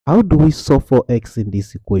How do we solve for x in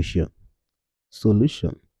this equation?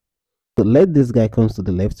 Solution. So let this guy comes to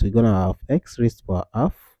the left. We're going to have x raised to power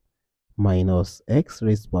half minus x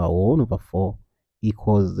raised to power 1 over 4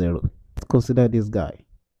 equals 0. Let's consider this guy.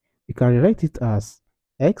 We can rewrite it as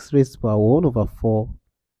x raised to power 1 over 4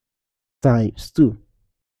 times 2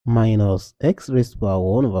 minus x raised to power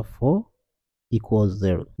 1 over 4 equals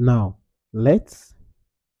 0. Now, let's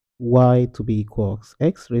y to be equals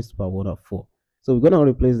x raised to power 1 over 4. So we're going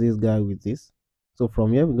to replace this guy with this. So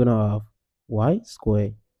from here, we're going to have y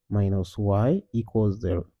squared minus y equals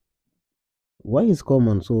 0. Y is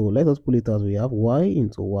common, so let us pull it as we have y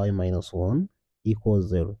into y minus 1 equals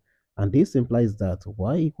 0. And this implies that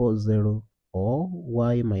y equals 0 or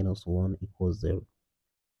y minus 1 equals 0.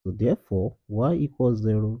 So therefore, y equals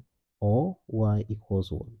 0 or y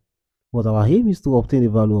equals 1. But our aim is to obtain the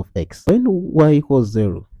value of x. When y equals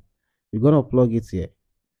 0, we're going to plug it here.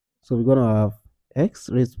 So we're going to have x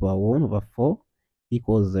raised to power 1 over 4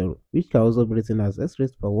 equals 0, which can also be written as x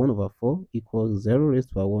raised to power 1 over 4 equals 0 raised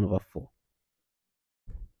to power 1 over 4,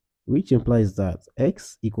 which implies that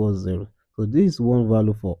x equals 0. So this is one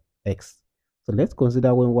value for x. So let's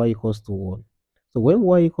consider when y equals to 1. So when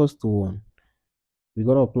y equals to 1, we're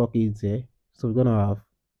going to plug it here. So we're going to have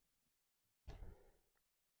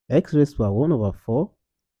x raised to power 1 over 4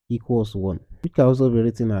 equals 1, which can also be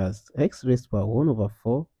written as x raised to power 1 over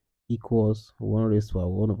 4 equals 1 raised to power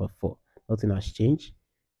 1 over 4. Nothing has changed.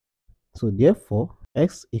 So therefore,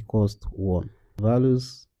 x equals to 1.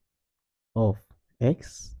 Values of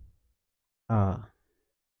x are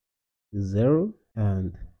 0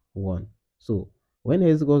 and 1. So when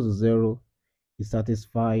x equals to 0, it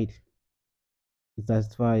satisfied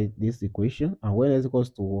this equation, and when x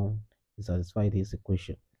equals to 1, it satisfies this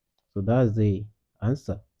equation. So that's the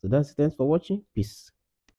answer. So that's it. Thanks for watching. Peace.